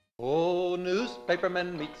Oh,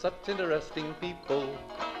 newspapermen meet such interesting people.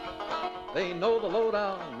 They know the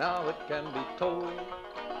lowdown, now it can be told.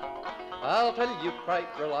 I'll tell you quite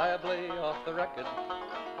reliably off the record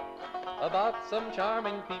about some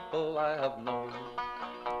charming people I have known.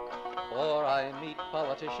 For I meet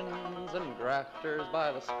politicians and grafters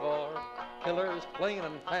by the score, killers plain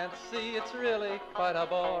and fancy, it's really quite a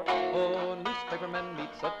bore. Oh, newspapermen meet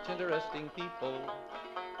such interesting people.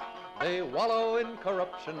 They wallow in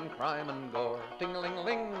corruption, crime and gore.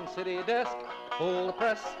 Ting-a-ling-a-ling, city desk, full the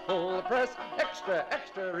press, extra,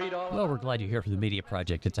 extra, read all. Well, we're glad you're here for the Media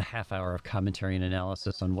Project. It's a half hour of commentary and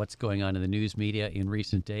analysis on what's going on in the news media in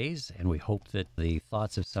recent days, and we hope that the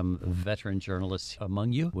thoughts of some veteran journalists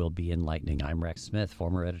among you will be enlightening. I'm Rex Smith,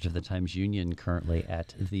 former editor of the Times-Union, currently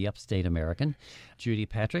at the Upstate American. Judy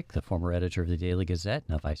Patrick, the former editor of the Daily Gazette,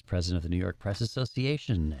 now vice president of the New York Press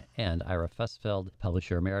Association, and Ira Fusfeld,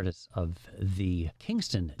 publisher emeritus of the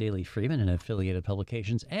Kingston Daily Freeman and affiliated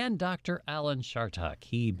publications, and Dr. Alan Chartock,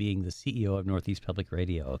 he being the CEO of Northeast Public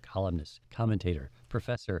Radio, a columnist, commentator,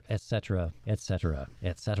 professor, etc., etc.,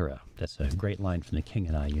 etc. That's a great line from The King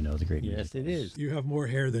and I, you know, the great music. Yes, it is. You have more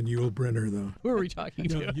hair than Yul Brynner, though. Who are we talking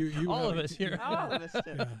to? You all of us here. All of us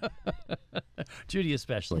do. Yeah. Judy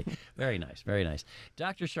especially. Very nice, very nice.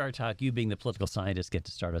 Dr. Chartock, you being the political scientist, get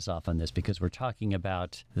to start us off on this because we're talking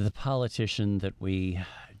about the politician that we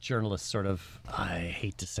journalists sort of, I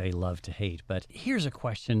hate to say love to hate, but here's a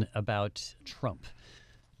question about Trump.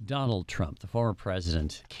 Donald Trump, the former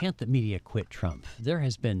president. Can't the media quit Trump? There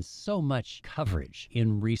has been so much coverage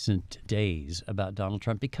in recent days about Donald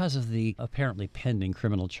Trump because of the apparently pending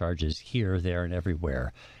criminal charges here, there, and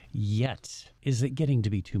everywhere. Yet, is it getting to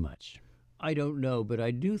be too much? I don't know, but I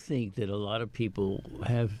do think that a lot of people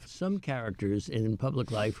have some characters in public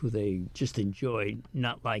life who they just enjoy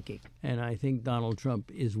not liking. And I think Donald Trump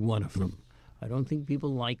is one of them. I don't think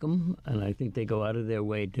people like him, and I think they go out of their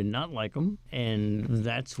way to not like him. And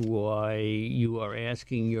that's why you are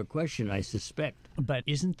asking your question, I suspect. But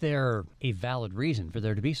isn't there a valid reason for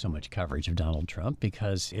there to be so much coverage of Donald Trump?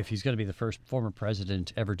 Because if he's going to be the first former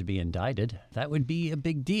president ever to be indicted, that would be a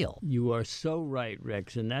big deal. You are so right,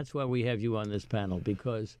 Rex, and that's why we have you on this panel,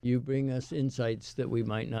 because you bring us insights that we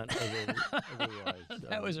might not otherwise.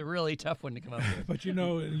 That was a really tough one to come up with. But you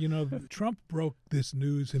know, Trump broke this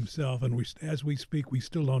news himself, and as we speak, we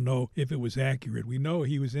still don't know if it was accurate. We know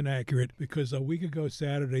he was inaccurate because a week ago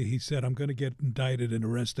Saturday he said, "I'm going to get indicted and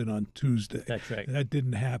arrested on Tuesday." That's right. That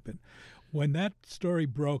didn't happen. When that story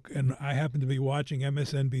broke, and I happened to be watching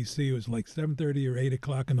MSNBC, it was like 7:30 or 8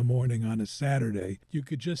 o'clock in the morning on a Saturday, you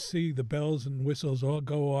could just see the bells and whistles all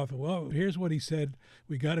go off. Well, here's what he said.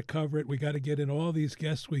 We got to cover it. We got to get in all these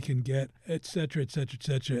guests we can get, et cetera, et cetera, et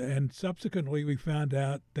cetera. And subsequently, we found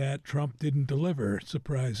out that Trump didn't deliver.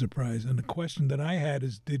 Surprise, surprise. And the question that I had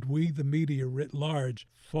is, did we, the media writ large,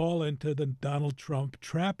 fall into the Donald Trump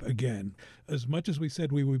trap again? As much as we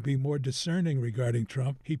said we would be more discerning regarding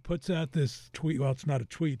Trump, he puts out this tweet. Well, it's not a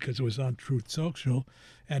tweet because it was on Truth Social,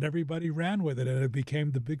 and everybody ran with it, and it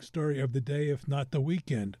became the big story of the day, if not the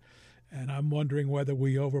weekend. And I'm wondering whether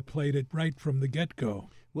we overplayed it right from the get-go.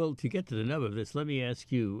 Well, to get to the nub of this, let me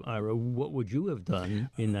ask you, Ira, what would you have done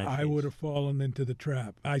in that case? I would have fallen into the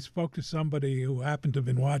trap. I spoke to somebody who happened to have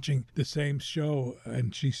been watching the same show,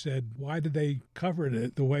 and she said, why did they cover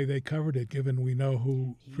it the way they covered it, given we know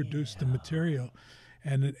who produced the material?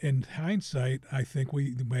 And in hindsight, I think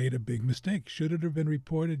we made a big mistake. Should it have been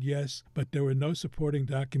reported? Yes, but there were no supporting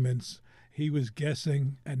documents. He was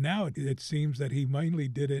guessing, and now it seems that he mainly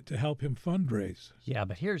did it to help him fundraise. Yeah,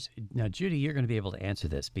 but now, Judy, you're going to be able to answer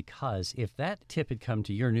this, because if that tip had come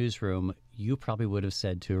to your newsroom, you probably would have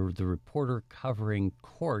said to the reporter covering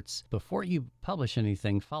courts, before you publish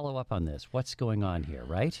anything, follow up on this. What's going on here,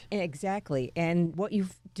 right? Exactly. And what you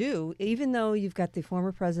do, even though you've got the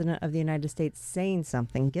former president of the United States saying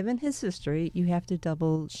something, given his history, you have to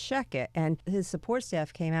double check it. And his support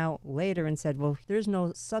staff came out later and said, well, there's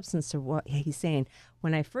no substance to what he's saying.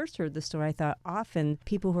 When I first heard the story, I thought often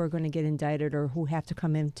people who are going to get indicted or who have to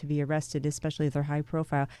come in to be arrested, especially if they're high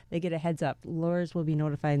profile, they get a heads up. Lawyers will be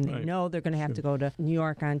notified and they know they're going to have to go to New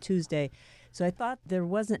York on Tuesday. So I thought there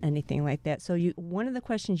wasn't anything like that. So one of the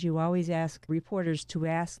questions you always ask reporters to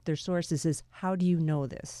ask their sources is, how do you know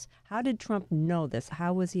this? How did Trump know this?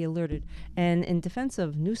 How was he alerted? And in defense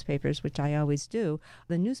of newspapers, which I always do,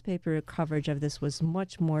 the newspaper coverage of this was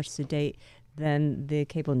much more sedate than the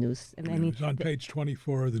cable news. And I mean, it was on page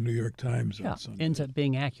 24 of the New York Times. Yeah, ends up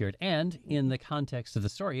being accurate. And in the context of the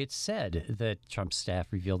story, it said that Trump's staff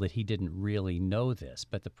revealed that he didn't really know this.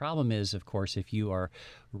 But the problem is, of course, if you are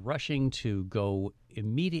rushing to go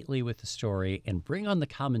immediately with the story and bring on the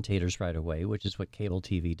commentators right away, which is what cable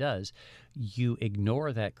TV does, you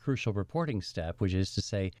ignore that crucial reporting step, which is to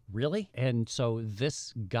say, really? And so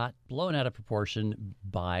this got blown out of proportion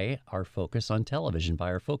by our focus on television, by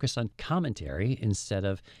our focus on commentary instead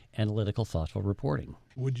of analytical, thoughtful reporting.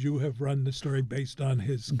 Would you have run the story based on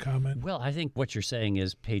his comment? Well, I think what you're saying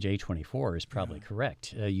is page A24 is probably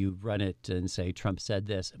correct. You run it and say Trump said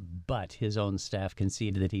this, but his own staff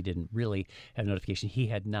conceded that he didn't really have notification. He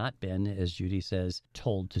had not been, as Judy says,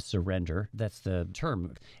 told to surrender. That's the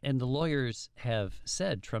term. And the lawyers have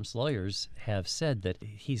said, Trump's lawyers have said that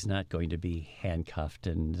he's not going to be handcuffed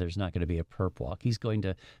and there's not going to be a perp walk. He's going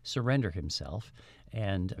to surrender himself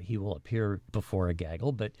and he will appear before a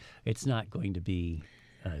gaggle, but it's not going to be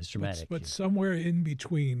as dramatic. But somewhere in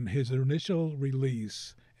between his initial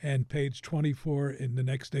release and page 24 in the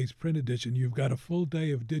next day's print edition, you've got a full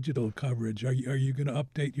day of digital coverage. Are you going to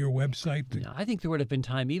update your website? No, I think there would have been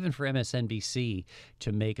time even for MSNBC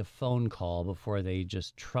to make a phone call before they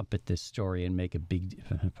just trumpet this story and make a big,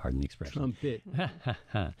 pardon the expression. Trumpet.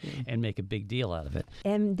 And make a big deal out of it.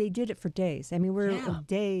 And they did it for days. I mean,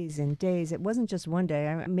 days and days. It wasn't just one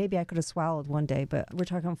day. Maybe I could have swallowed one day, but we're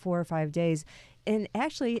talking 4 or 5 days. And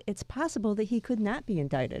actually, it's possible that he could not be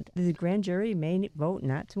indicted. The grand jury may vote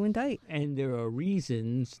not to indict. And there are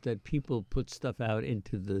reasons that people put stuff out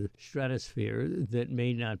into the stratosphere that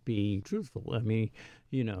may not be truthful. I mean,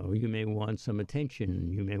 you know, you may want some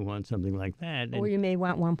attention. You may want something like that. Or you may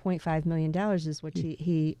want $1.5 million is what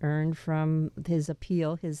he earned from his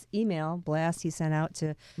appeal, his email blast he sent out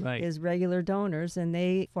to his regular donors, and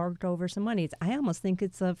they forked over some money. I almost think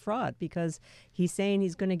it's a fraud because he's saying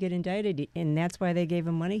he's going to get indicted, and that's why they gave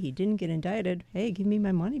him money. He didn't get indicted. Hey, give me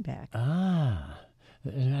my money back.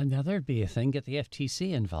 Now there'd be a thing, get the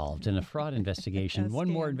FTC involved in a fraud investigation. One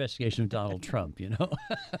more investigation of Donald Trump, you know.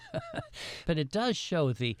 But it does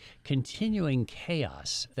show the continuing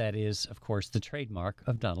chaos that is, of course, the trademark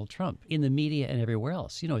of Donald Trump in the media and everywhere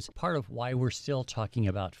else. You know, it's part of why we're still talking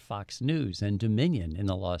about Fox News and Dominion in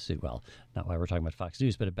the lawsuit. Well, not why we're talking about Fox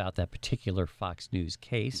News, but about that particular Fox News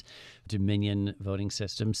case. Dominion voting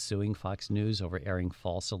system suing Fox News over airing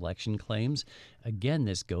false election claims. Again,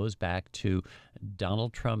 this goes back to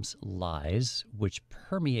Donald Trump's lies, which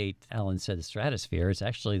permeate, Alan said, the stratosphere. It's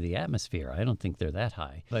actually the atmosphere. I don't think they're that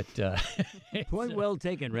high. But point well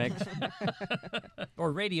taken, Rex.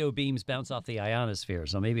 Or radio beams bounce off the ionosphere,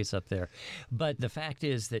 so maybe it's up there. But the fact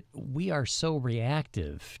is that we are so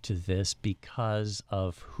reactive to this because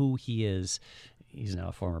of who he is. He's now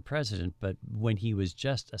a former president, but when he was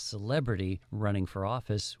just a celebrity running for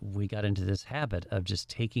office, we got into this habit of just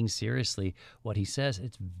taking seriously what he says.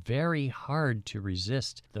 It's very hard to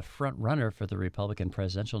resist the front runner for the Republican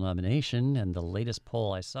presidential nomination, and the latest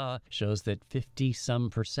poll I saw shows that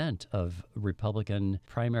 50-some% of Republican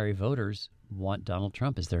primary voters want Donald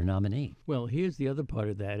Trump as their nominee. Well, here's the other part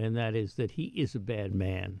of that, and that is that he is a bad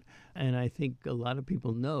man. And I think a lot of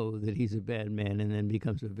people know that he's a bad man and then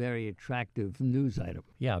becomes a very attractive news item.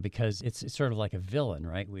 Yeah, because it's sort of like a villain,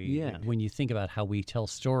 right? When you think about how we tell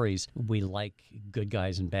stories, we like good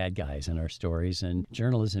guys and bad guys in our stories. And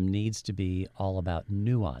journalism needs to be all about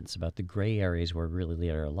nuance, about the gray areas where we really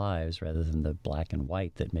lead our lives rather than the black and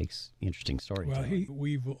white that makes interesting storytelling. Well,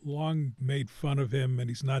 we've long made fun of him, and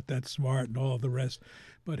he's not that smart and all the rest.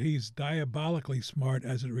 But he's diabolically smart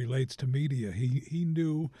as it relates to media. He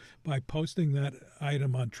knew by posting that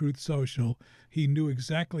item on Truth Social, he knew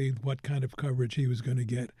exactly what kind of coverage he was going to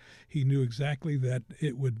get. He knew exactly that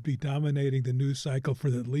it would be dominating the news cycle for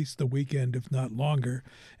at least the weekend, if not longer.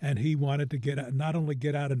 And he wanted to not only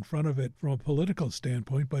get out in front of it from a political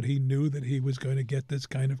standpoint, but he knew that he was going to get this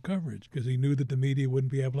kind of coverage because he knew that the media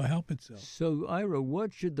wouldn't be able to help itself. So, Ira,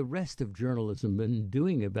 what should the rest of journalism been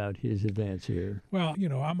doing about his advance here? Well, you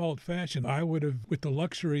know, I'm old-fashioned. I would have, with the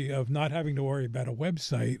luxury of not having to worry about a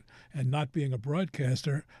website and not being a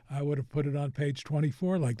broadcaster, I would have put it on page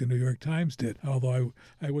 24 like the New York Times did, although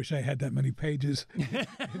I wish I had that many pages.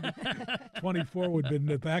 24 would have been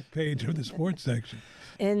the back page of the sports section.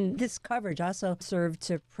 And this coverage also served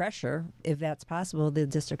to pressure, if that's possible, the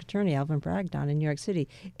district attorney, Alvin Bragg, down in New York City,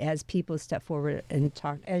 as people step forward and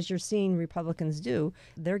talk. As you're seeing Republicans do,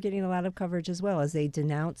 they're getting a lot of coverage as well as they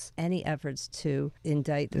denounce any efforts to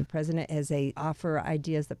indict the president, as they offer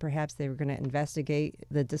ideas that perhaps they were going to investigate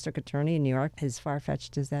the district attorney in New York, as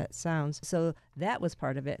far-fetched as that sounds. So that was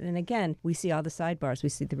part of it. And again, we see all the sidebars. We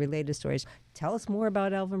see the related stories. Tell us more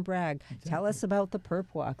about Alvin Bragg. Exactly. Tell us about the perp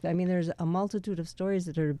walk. I mean, there's a multitude of stories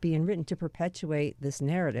that are being written to perpetuate this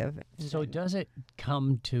narrative. So does it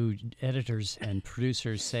come to editors and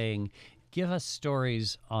producers saying, Give us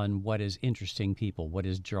stories on what is interesting people, what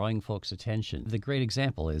is drawing folks' attention. The great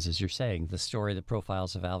example is, as you're saying, the story that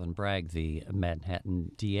profiles of Alvin Bragg, the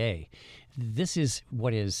Manhattan DA. This is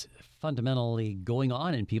what is fundamentally going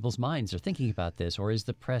on in people's minds. They're thinking about this, or is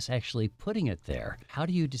the press actually putting it there? How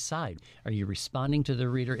do you decide? Are you responding to the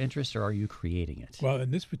reader interest, or are you creating it? Well, in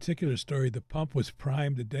this particular story, the pump was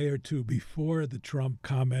primed a day or two before the Trump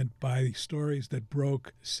comment by stories that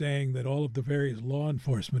broke saying that all of the various law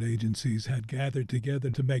enforcement agencies had gathered together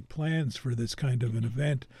to make plans for this kind of an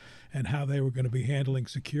event and how they were going to be handling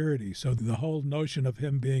security. So the whole notion of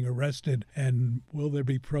him being arrested and will there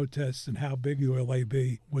be protests and how big will they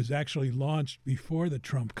be was actually launched before the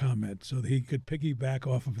Trump comment so that he could piggyback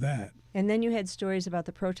off of that. And then you had stories about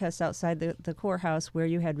the protests outside the courthouse where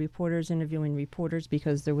you had reporters interviewing reporters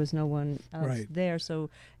because there was no one else there. So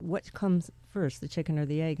what comes first, the chicken or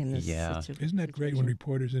the egg in this situation? Isn't that great when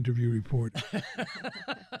reporters interview reporters?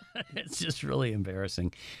 It's just really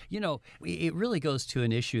embarrassing. You know, it really goes to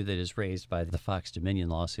an issue that is raised by the Fox Dominion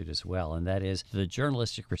lawsuit as well, and that is the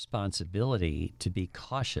journalistic responsibility to be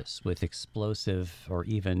cautious with explosive or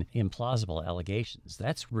even implausible allegations.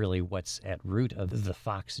 That's really what's at root of the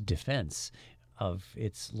Fox defense of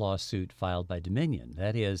its lawsuit filed by Dominion.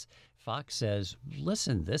 That is, Fox says,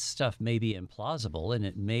 listen, this stuff may be implausible, and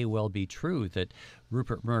it may well be true that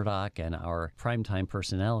Rupert Murdoch and our primetime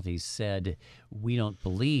personalities said, we don't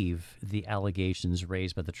believe the allegations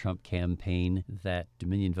raised by the Trump campaign that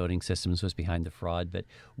Dominion Voting Systems was behind the fraud, but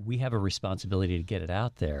we have a responsibility to get it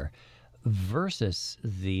out there. Versus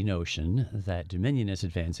the notion that Dominion is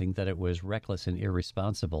advancing that it was reckless and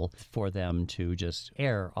irresponsible for them to just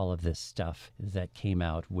air all of this stuff that came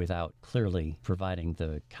out without clearly providing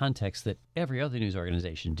the context that every other news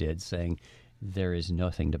organization did, saying there is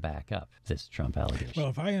nothing to back up this Trump allegation.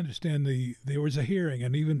 Well, if I understand, there was a hearing,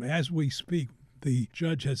 and even as we speak, the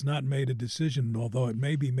judge has not made a decision, although it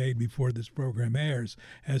may be made before this program airs,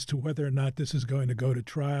 as to whether or not this is going to go to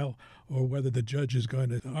trial or whether the judge is going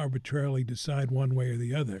to arbitrarily decide one way or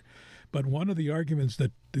the other. But one of the arguments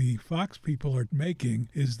that the Fox people are making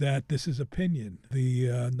is that this is opinion.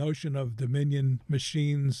 The notion of Dominion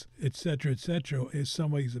machines, et cetera, is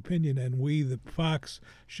somebody's opinion, and we, the Fox,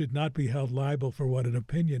 should not be held liable for what an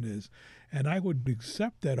opinion is. And I would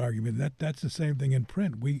accept that argument. That's the same thing in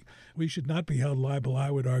print. We should not be held liable,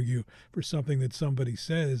 I would argue, for something that somebody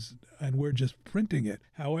says, and we're just printing it.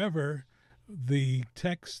 However, the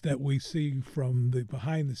text that we see from the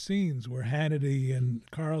behind the scenes where Hannity and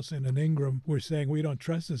Carlson and Ingram were saying, we don't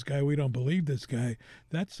trust this guy, we don't believe this guy,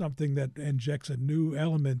 that's something that injects a new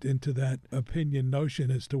element into that opinion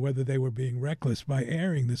notion as to whether they were being reckless by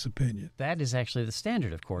airing this opinion. That is actually the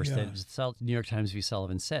standard, of course, that New York Times v.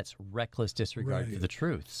 Sullivan sets, reckless disregard for the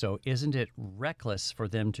truth. So isn't it reckless for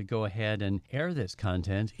them to go ahead and air this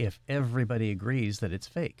content if everybody agrees that it's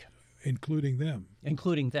fake? Including them.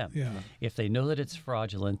 Yeah. If they know that it's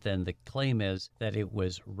fraudulent, then the claim is that it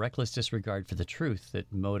was reckless disregard for the truth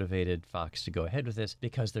that motivated Fox to go ahead with this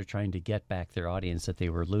because they're trying to get back their audience that they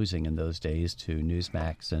were losing in those days to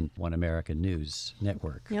Newsmax and One American News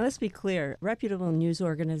Network. Now, let's be clear. Reputable news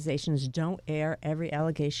organizations don't air every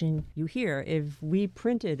allegation you hear. If we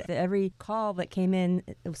printed every call that came in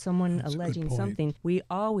of someone alleging something, we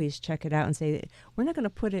always check it out and say, we're not going to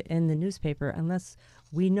put it in the newspaper unless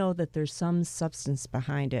we know that there's some substance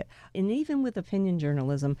behind it. And even with opinion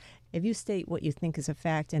journalism, if you state what you think is a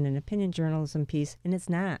fact in an opinion journalism piece and it's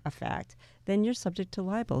not a fact, then you're subject to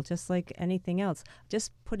libel, just like anything else.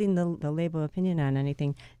 Just putting the label opinion on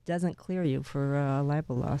anything doesn't clear you for a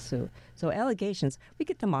libel lawsuit. So allegations, we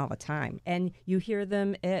get them all the time. And you hear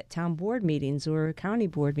them at town board meetings or county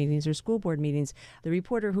board meetings or school board meetings. The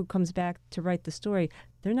reporter who comes back to write the story,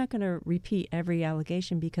 they're not going to repeat every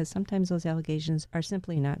allegation because sometimes those allegations are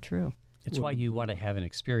simply not true. It's why you want to have an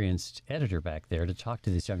experienced editor back there to talk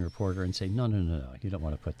to this young reporter and say, no, you don't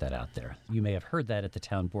want to put that out there. You may have heard that at the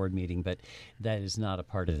town board meeting, but that is not a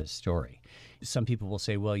part of this story. Some people will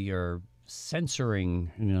say, well, you're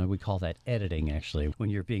censoring, we call that editing, actually,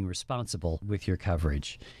 when you're being responsible with your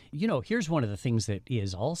coverage. Here's one of the things that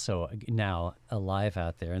is also now alive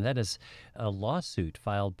out there, and that is a lawsuit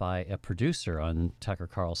filed by a producer on Tucker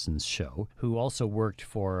Carlson's show who also worked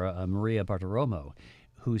for Maria Bartiromo,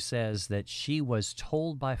 who says that she was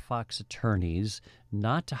told by Fox attorneys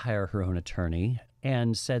not to hire her own attorney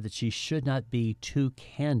and said that she should not be too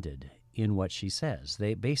candid in what she says.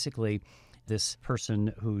 They basically, this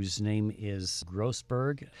person whose name is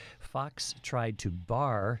Grossberg, Fox tried to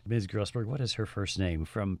bar Ms. Grossberg, what is her first name,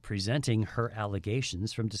 from presenting her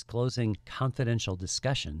allegations, from disclosing confidential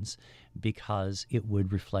discussions because it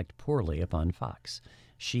would reflect poorly upon Fox.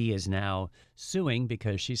 She is now suing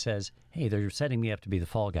because she says, hey, they're setting me up to be the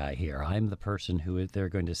fall guy here. I'm the person who they're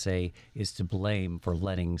going to say is to blame for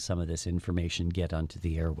letting some of this information get onto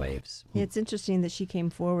the airwaves. It's interesting that she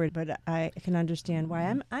came forward, but I can understand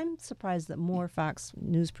why. I'm surprised that more Fox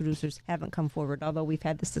News producers haven't come forward, although we've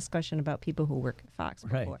had this discussion about people who work at Fox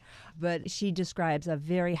before. Right. But she describes a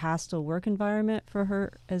very hostile work environment for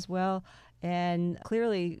her as well. And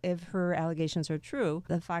clearly, if her allegations are true,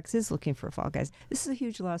 the Fox is looking for fall guys. This is a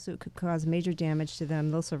huge lawsuit, could cause major damage to them.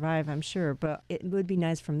 They'll survive, I'm sure, but it would be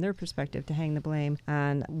nice from their perspective to hang the blame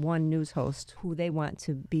on one news host who they want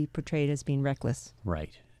to be portrayed as being reckless.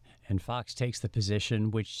 Right. And Fox takes the position,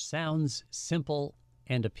 which sounds simple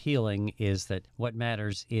and appealing, is that what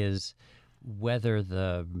matters is whether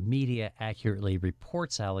the media accurately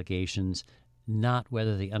reports allegations, not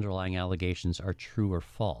whether the underlying allegations are true or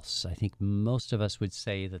false. I think most of us would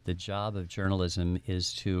say that the job of journalism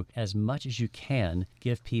is to, as much as you can,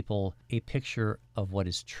 give people a picture of what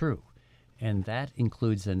is true. And that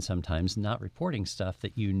includes then sometimes not reporting stuff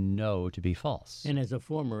that you know to be false. And as a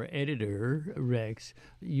former editor, Rex,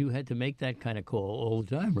 you had to make that kind of call all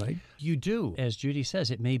the time, right? You do. As Judy says,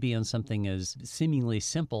 it may be on something as seemingly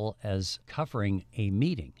simple as covering a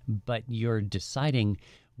meeting, but you're deciding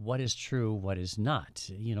what is true, what is not.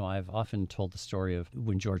 You know, I've often told the story of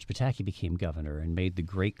when George Pataki became governor and made the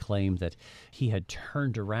great claim that he had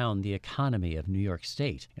turned around the economy of New York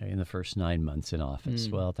State in the first 9 months in office.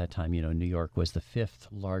 Well, at that time, you know, New York was the 5th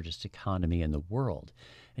largest economy in the world.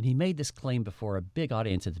 And he made this claim before a big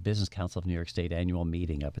audience at the Business Council of New York State annual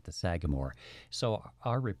meeting up at the Sagamore. So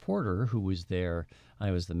our reporter who was there,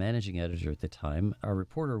 I was the managing editor at the time, our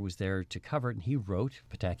reporter was there to cover it, and he wrote,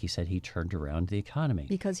 Pataki said he turned around the economy.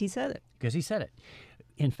 Because he said it. Because he said it.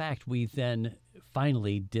 In fact, we then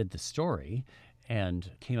finally did the story and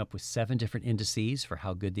came up with 7 different indices for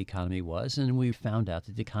how good the economy was, and we found out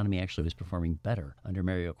that the economy actually was performing better under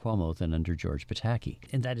Mario Cuomo than under George Pataki.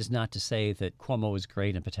 And that is not to say that Cuomo was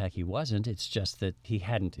great and Pataki wasn't. It's just that he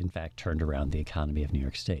hadn't, in fact, turned around the economy of New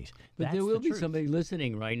York State. But That's there will the be truth. somebody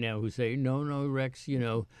listening right now who say, no, Rex, you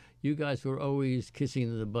know, you guys were always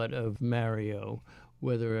kissing the butt of Mario,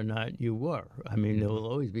 whether or not you were. I mean, there will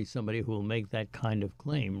always be somebody who will make that kind of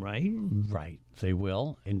claim, right? Right. They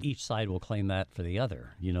will. And each side will claim that for the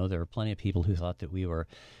other. You know, there are plenty of people who thought that we were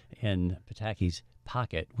in Pataki's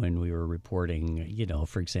pocket when we were reporting, you know,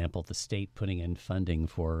 for example, the state putting in funding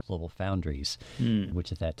for Global Foundries,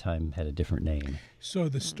 which at that time had a different name. So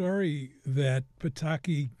the story that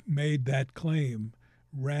Pataki made that claim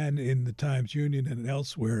ran in the Times-Union and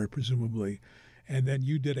elsewhere, presumably. And then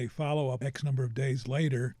you did a follow-up X number of days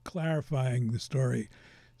later clarifying the story.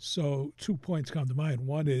 So 2 points come to mind.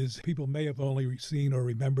 One is people may have only seen or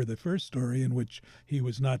remember the first story in which he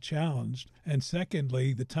was not challenged. And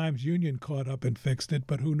secondly, the Times-Union caught up and fixed it,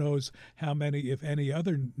 but who knows how many, if any,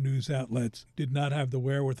 other news outlets did not have the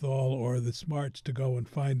wherewithal or the smarts to go and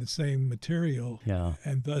find the same material. Yeah.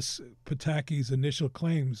 And thus Pataki's initial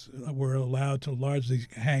claims were allowed to largely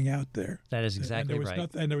hang out there. That is exactly right.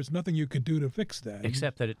 And there was nothing you could do to fix that.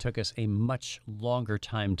 Except that it took us a much longer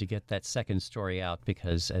time to get that second story out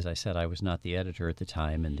because, as I said, I was not the editor at the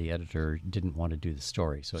time, and the editor didn't want to do the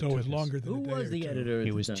story. So it was longer than Who a day was or the two. editor at It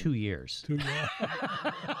the was time? 2 years. 2 years.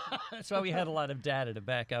 That's why we had a lot of data to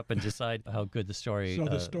back up and decide how good the story So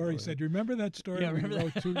the story said, remember that story we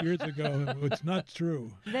wrote 2 years ago? It's not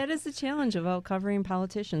true. That is the challenge about covering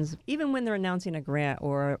politicians. Even when they're announcing a grant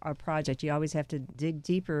or a project, you always have to dig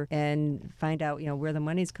deeper and find out, you know, where the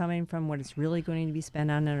money's coming from, what it's really going to be spent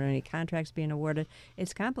on, or any contracts being awarded.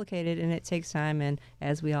 It's complicated and it takes time. And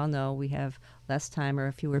as we all know, we have less time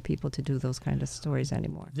or fewer people to do those kind of stories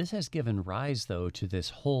anymore. This has given rise, though, to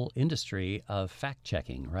this whole industry of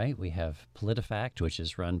fact-checking, right? We have PolitiFact, which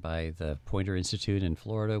is run by the Poynter Institute in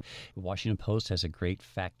Florida. The Washington Post has a great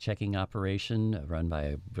fact-checking operation run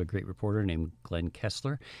by a great reporter named Glenn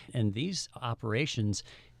Kessler. And these operations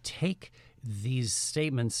take these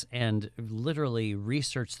statements and literally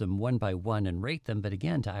research them one by one and rate them. But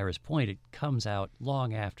again, to Ira's point, it comes out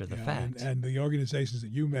long after the fact. And the organizations that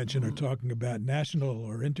you mentioned are talking about national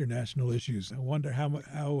or international issues. I wonder how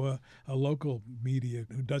a local media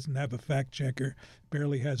who doesn't have a fact checker,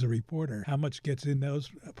 barely has a reporter, how much gets in those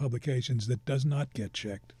publications that does not get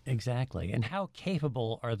checked. Exactly. And how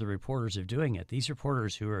capable are the reporters of doing it? These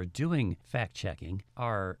reporters who are doing fact checking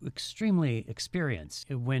are extremely experienced.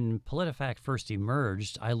 When PolitiFact first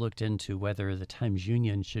emerged, I looked into whether the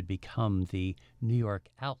Times-Union should become the New York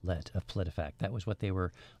outlet of PolitiFact. That was what they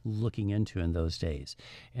were looking into in those days.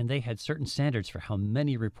 And they had certain standards for how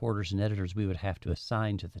many reporters and editors we would have to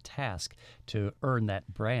assign to the task to earn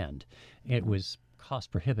that brand. It was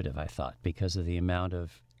cost prohibitive, I thought, because of the amount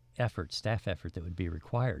of staff effort that would be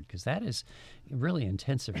required, because that is really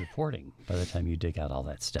intensive reporting by the time you dig out all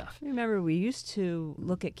that stuff. Remember, we used to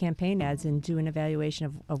look at campaign ads and do an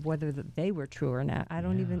evaluation of whether they were true or not. I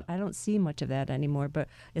don't see much of that anymore, but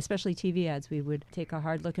especially TV ads, we would take a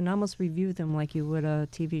hard look and almost review them like you would a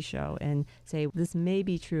TV show and say, this may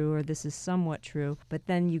be true or this is somewhat true. But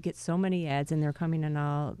then you get so many ads and they're coming in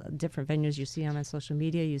all different venues. You see them on social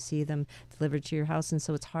media, you see them delivered to your house, and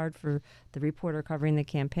so it's hard for the reporter covering the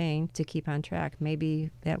campaign to keep on track. Maybe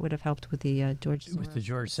that would have helped with the George Soros. With the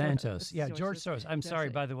George Santos. Yeah, George Soros. I'm sorry,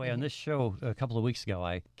 by the way, on this show a couple of weeks ago,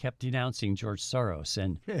 I kept denouncing George Soros.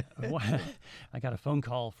 And I got a phone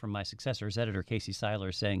call from my successor as editor, Casey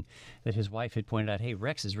Seiler, saying that his wife had pointed out, hey,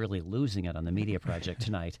 Rex is really losing it on the media project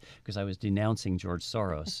tonight because I was denouncing George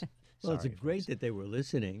Soros. Well, it's great that they were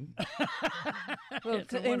listening. Well,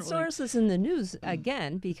 and Soros is in the news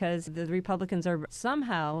again because the Republicans are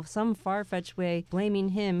somehow, some far-fetched way, blaming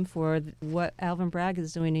him for what Alvin Bragg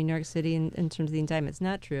is doing in New York City in terms of the indictment. It's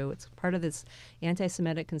not true. It's part of this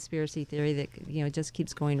anti-Semitic conspiracy theory that just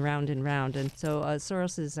keeps going round and round. And so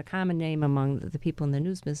Soros is a common name among the people in the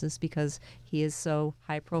news business because he is so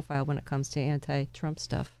high-profile when it comes to anti-Trump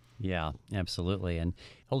stuff. Yeah, absolutely. And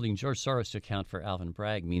holding George Soros to account for Alvin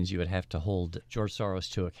Bragg means you would have to hold George Soros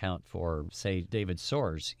to account for, say, David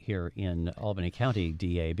Soares here in Albany County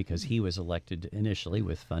DA because he was elected initially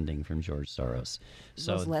with funding from George Soros.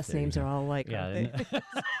 So those last names are all like, yeah,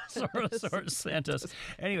 Soros, Santos.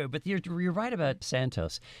 Anyway, but you're right about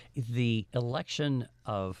Santos. The election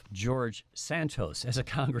of George Santos as a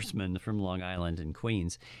congressman from Long Island and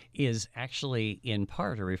Queens is actually in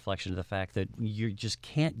part a reflection of the fact that you just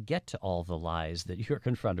can't get to all the lies that you're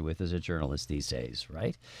confronted with as a journalist these days,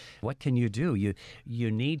 right? What can you do?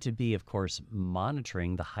 You need to be, of course,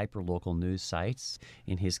 monitoring the hyperlocal news sites.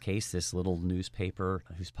 In his case, this little newspaper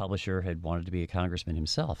whose publisher had wanted to be a congressman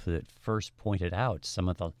himself that first pointed out some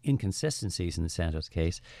of the inconsistencies in the Santos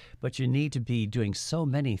case. But you need to be doing so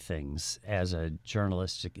many things as a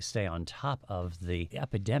journalist to stay on top of the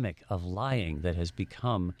epidemic of lying that has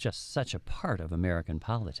become just such a part of American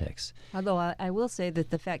politics. Although I will say that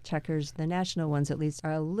the fact checkers, the national ones at least,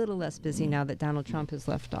 are a little less busy now that Donald Trump has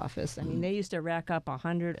left office. I mean, they used to rack up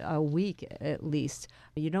 100 a week at least.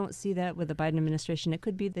 You don't see that with the Biden administration. It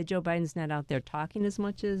could be that Joe Biden's not out there talking as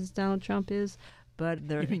much as Donald Trump is. But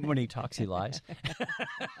you mean when he talks, he lies?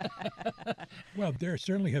 Well, there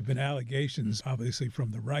certainly have been allegations, obviously,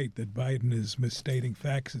 from the right that Biden is misstating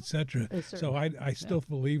facts, etc. So I still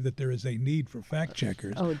believe that there is a need for fact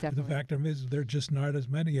checkers. Oh, definitely. The fact is there are just not as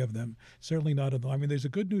many of them. Certainly not of them. I mean, there's a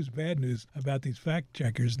good news, bad news about these fact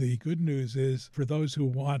checkers. The good news is for those who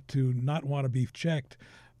want to be checked,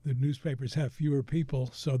 the newspapers have fewer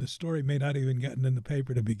people, so the story may not even get in the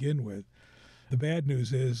paper to begin with. The bad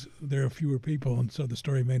news is there are fewer people, and so the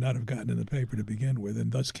story may not have gotten in the paper to begin with, and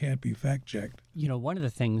thus can't be fact-checked. You know, one of the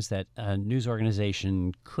things that a news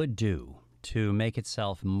organization could do to make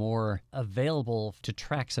itself more available to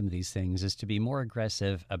track some of these things is to be more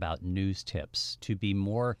aggressive about news tips, to be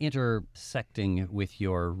more intersecting with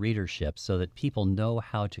your readership so that people know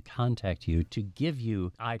how to contact you to give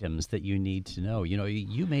you items that you need to know. You know,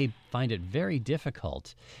 you may find it very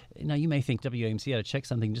difficult. Now, you may think WAMC ought to check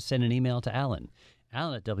something, just send an email to Alan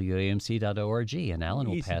at WAMC.org, and Alan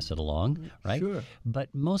will pass it along, right? Sure. But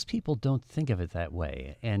most people don't think of it that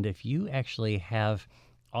way. And if you actually have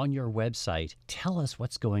on your website, tell us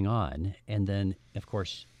what's going on. And then, of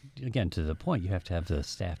course, again, to the point, you have to have the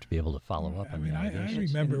staff to be able to follow up on the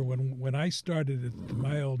allegations. I remember when I started at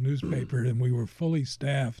my old newspaper and we were fully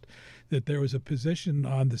staffed, that there was a position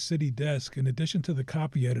on the city desk. In addition to the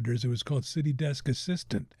copy editors, it was called city desk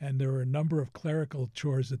assistant. And there were a number of clerical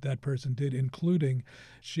chores that person did, including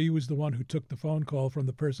she was the one who took the phone call from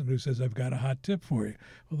the person who says, I've got a hot tip for you.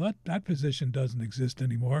 Well, that position doesn't exist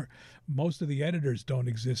anymore. Most of the editors don't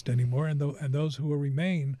exist anymore, and those who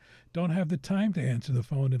remain don't have the time to answer the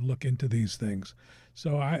phone and look into these things.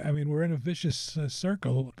 So, I mean, we're in a vicious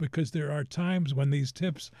circle because there are times when these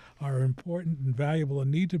tips are important and valuable and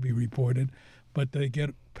need to be reported, but they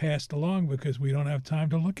get passed along because we don't have time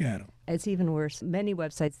to look at them. It's even worse. Many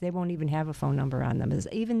websites, they won't even have a phone number on them.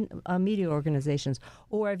 Even media organizations.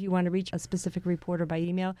 Or if you want to reach a specific reporter by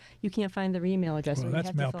email, you can't find their email address. Well,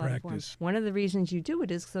 that's malpractice. One of the reasons you do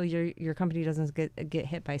it is so your company doesn't get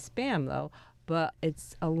hit by spam, though. but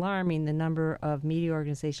it's alarming the number of media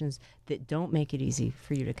organizations that don't make it easy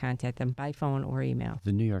for you to contact them by phone or email.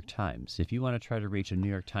 The New York Times. If you want to try to reach a New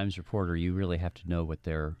York Times reporter, you really have to know what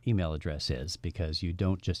their email address is, because you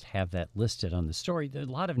don't just have that listed on the story. A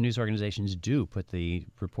lot of news organizations do put the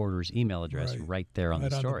reporter's email address right there on the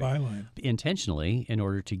story. On the byline. Intentionally, in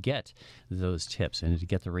order to get those tips and to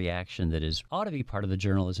get the reaction that ought to be part of the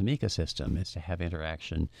journalism ecosystem, is to have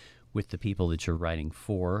interaction with the people that you're writing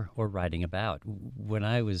for or writing about. When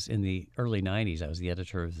I was in the early 90s, I was the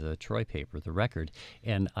editor of the Troy paper, The Record,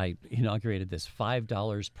 and I inaugurated this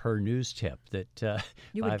 $5 per news tip that...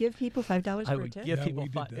 you would give people $5 for a tip? I would give people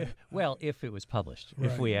well, if it was published.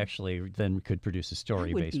 If we actually then could produce a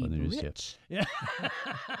story based on the news tip. Yeah.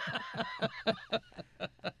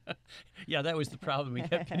 Yeah, that was the problem. We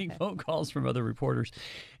kept getting phone calls from other reporters.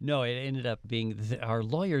 No, it ended up being our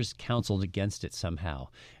lawyers counseled against it somehow.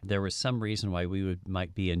 There was some reason why we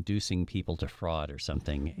might be inducing people to fraud or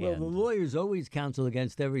something. Well, the lawyers always counsel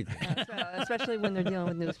against everything. Especially when they're dealing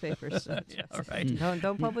with newspapers. So right.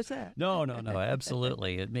 Don't publish that. No,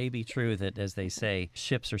 absolutely. It may be true that, as they say,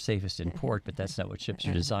 ships are safest in port, but that's not what ships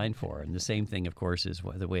are designed for. And the same thing, of course, is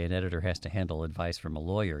the way an editor has to handle advice from a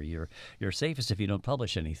lawyer. You're safest if you don't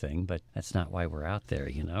publish anything, but that's not why we're out there,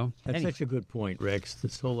 you know? That's such a good point, Rex.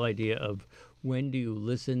 This whole idea of when do you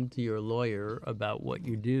listen to your lawyer about what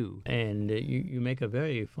you do? And you make a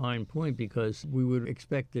very fine point, because we would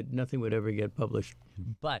expect that nothing would ever get published.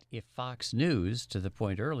 But if Fox News, to the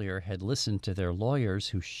point earlier, had listened to their lawyers,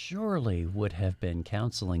 who surely would have been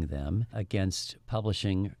counseling them against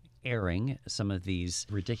airing some of these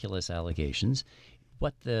ridiculous allegations,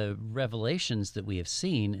 what the revelations that we have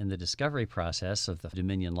seen in the discovery process of the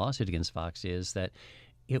Dominion lawsuit against Fox is that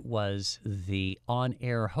it was the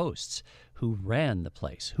on-air hosts who run the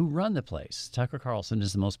place. Tucker Carlson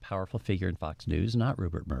is the most powerful figure in Fox News, not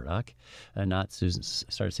Rupert Murdoch, not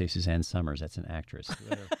Suzanne Summers. That's an actress.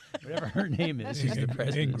 Whatever her name is, she's the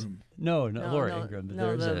president. Ingram. No, Laura Ingram.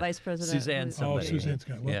 No, the vice president. Suzanne somebody. Oh, Suzanne's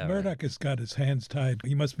got. Well, Yeah, Murdoch has got his hands tied.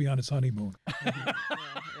 He must be on his honeymoon.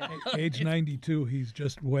 Age 92, he's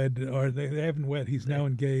just wed, or they haven't wed. He's now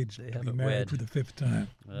engaged to be married for the 5th time.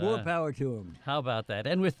 More power to him. How about that?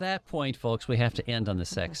 And with that point, folks, we have to end on the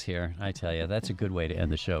sex here. I tell you, that's a good way to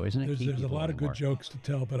end the show, isn't it? There's a lot of good jokes to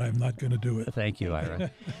tell, but I'm not going to do it. Thank you, Ira.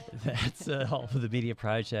 That's all for the Media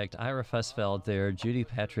Project. Ira Fusfeld there, Judy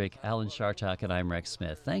Patrick, Alan Chartock, and I'm Rex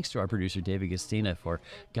Smith. Thanks to our producer, David Gastina, for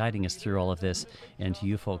guiding us through all of this, and to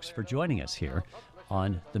you folks for joining us here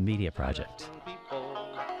on the Media Project.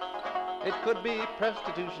 It could be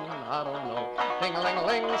prostitution, I don't know.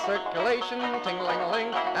 Ting-a-ling-a-ling, circulation,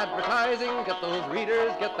 ting-a-ling-a-ling, advertising, get those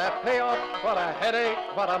readers, get that payoff. What a headache,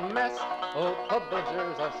 what a mess. Oh,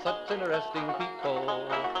 publishers are such interesting people.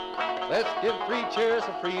 Let's give 3 cheers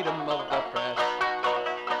for freedom of the press.